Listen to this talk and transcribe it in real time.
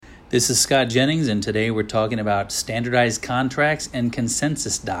This is Scott Jennings, and today we're talking about standardized contracts and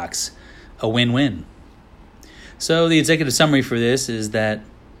consensus docs, a win-win. So the executive summary for this is that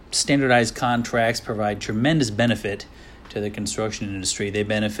standardized contracts provide tremendous benefit to the construction industry. They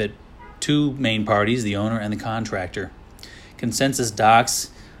benefit two main parties, the owner and the contractor. Consensus docs,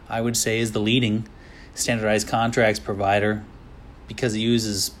 I would say, is the leading standardized contracts provider because it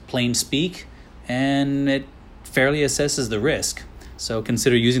uses plain speak and it fairly assesses the risk. So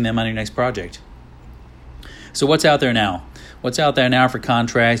consider using them on your next project. So what's out there now? What's out there now for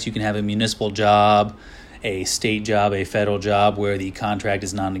contracts? You can have a municipal job, a state job, a federal job where the contract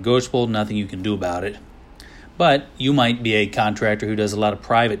is non-negotiable, nothing you can do about it. But you might be a contractor who does a lot of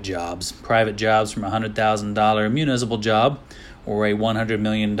private jobs from a $100,000 municipal job or a $100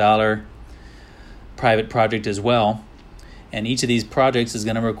 million private project as well. And each of these projects is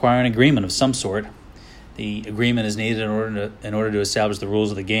going to require an agreement of some sort. The agreement is needed in order to establish the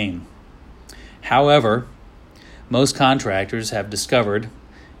rules of the game. However, most contractors have discovered,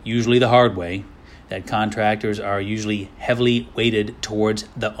 usually the hard way, that contractors are usually heavily weighted towards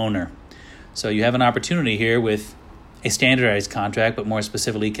the owner. So you have an opportunity here with a standardized contract, but more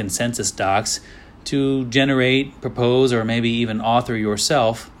specifically consensus docs, to generate, propose, or maybe even author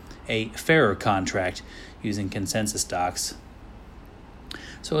yourself a fairer contract using consensus docs.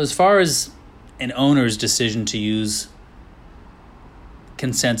 So as far as an owner's decision to use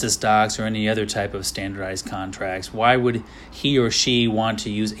consensus docs or any other type of standardized contracts, why would he or she want to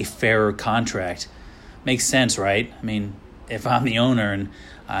use a fairer contract? Makes sense, right? I mean, if I'm the owner and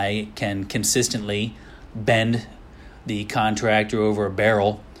I can consistently bend the contractor over a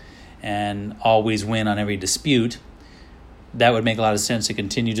barrel and always win on every dispute, that would make a lot of sense to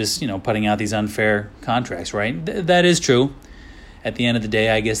continue just, putting out these unfair contracts, right? That is true. At the end of the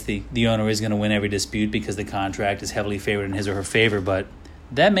day, I guess the owner is going to win every dispute because the contract is heavily favored in his or her favor, but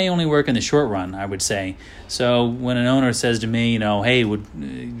that may only work in the short run, I would say. So when an owner says to me, hey,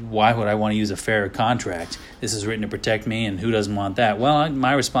 why would I want to use a fair contract? This is written to protect me, and who doesn't want that? Well,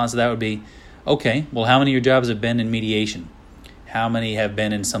 my response to that would be, okay, well, how many of your jobs have been in mediation? How many have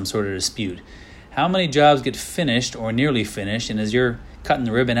been in some sort of dispute? How many jobs get finished or nearly finished, and as you're cutting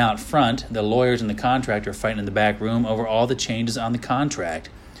the ribbon out front, the lawyers and the contractor are fighting in the back room over all the changes on the contract?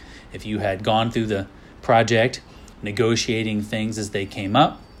 If you had gone through the project, negotiating things as they came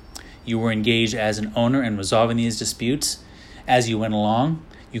up, you were engaged as an owner in resolving these disputes as you went along,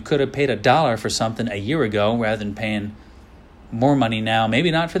 you could have paid $1 for something a year ago rather than paying more money now,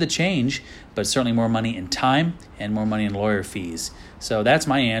 maybe not for the change, but certainly more money in time and more money in lawyer fees. So that's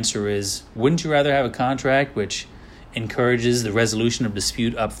my answer is, wouldn't you rather have a contract which encourages the resolution of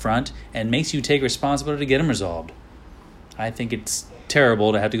dispute up front and makes you take responsibility to get them resolved? I think it's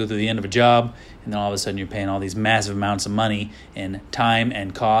terrible to have to go through the end of a job and then all of a sudden you're paying all these massive amounts of money in time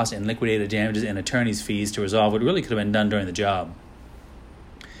and cost and liquidated damages and attorney's fees to resolve what really could have been done during the job.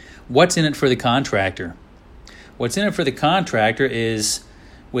 What's in it for the contractor? What's in it for the contractor is,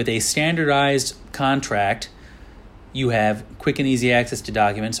 with a standardized contract, you have quick and easy access to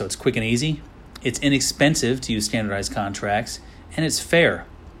documents, so it's quick and easy. It's inexpensive to use standardized contracts, and it's fair.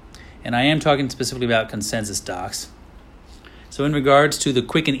 And I am talking specifically about consensus docs. So in regards to the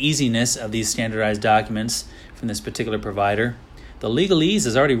quick and easiness of these standardized documents from this particular provider, the legalese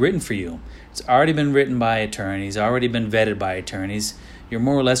is already written for you. It's already been written by attorneys, already been vetted by attorneys. You're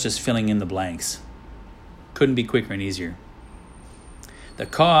more or less just filling in the blanks. Couldn't be quicker and easier. The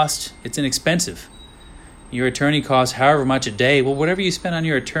cost, it's inexpensive. Your attorney costs however much a day. Well, whatever you spend on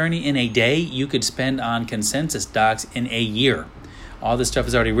your attorney in a day, you could spend on consensus docs in a year. All this stuff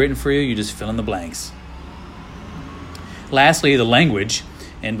is already written for you. You just fill in the blanks. Lastly, the language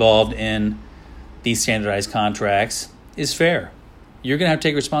involved in these standardized contracts is fair. You're going to have to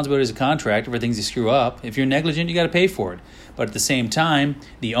take responsibility as a contractor for things you screw up. If you're negligent, you got to pay for it. But at the same time,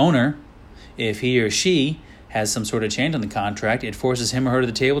 the owner, if he or she has some sort of change on the contract, it forces him or her to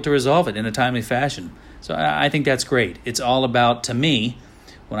the table to resolve it in a timely fashion. So I think that's great. It's all about, to me,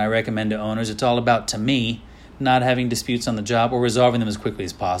 when I recommend to owners, it's all about, to me, not having disputes on the job or resolving them as quickly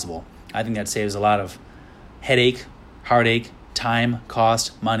as possible. I think that saves a lot of headache, heartache, time,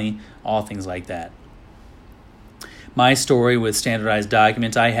 cost, money, all things like that. My story with standardized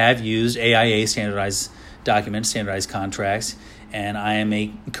documents, I have used AIA standardized documents, standardized contracts, and I am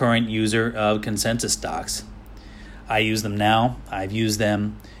a current user of consensus docs. I use them now. I've used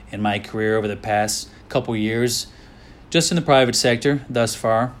them in my career over the past couple years, just in the private sector thus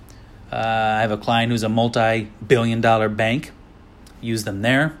far. I have a client who's a multi-billion-dollar bank. Use them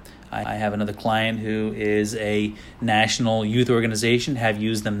there. I have another client who is a national youth organization. Have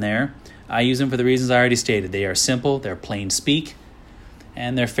used them there. I use them for the reasons I already stated. They are simple. They're plain speak.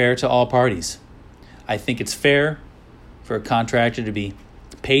 and they're fair to all parties. I think it's fair for a contractor to be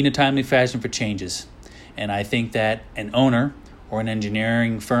paid in a timely fashion for changes. And I think that an owner or an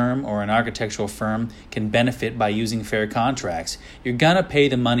engineering firm or an architectural firm can benefit by using fair contracts. You're going to pay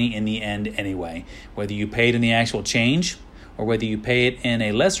the money in the end anyway, whether you pay it in the actual change or whether you pay it in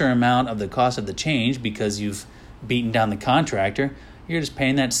a lesser amount of the cost of the change because you've beaten down the contractor. You're just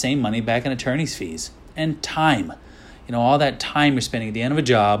paying that same money back in attorney's fees and time. All that time you're spending at the end of a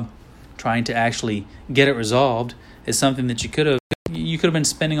job trying to actually get it resolved is something that you could have been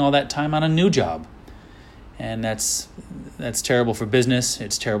spending all that time on a new job. And that's terrible for business.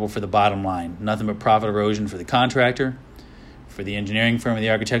 It's terrible for the bottom line. Nothing but profit erosion for the contractor, for the engineering firm or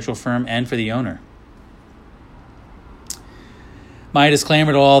the architectural firm, and for the owner. My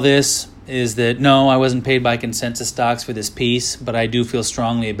disclaimer to all this is that no, I wasn't paid by Consensus Docs for this piece, but I do feel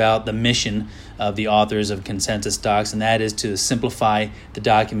strongly about the mission of the authors of Consensus Docs, and that is to simplify the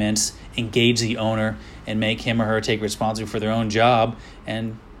documents, engage the owner, and make him or her take responsibility for their own job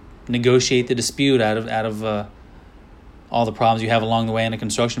and negotiate the dispute out of all the problems you have along the way in a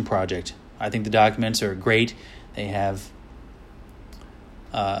construction project. I think the documents are great. They have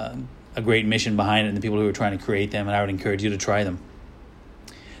a great mission behind it and the people who are trying to create them, and I would encourage you to try them.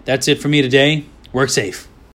 That's it for me today. Work safe.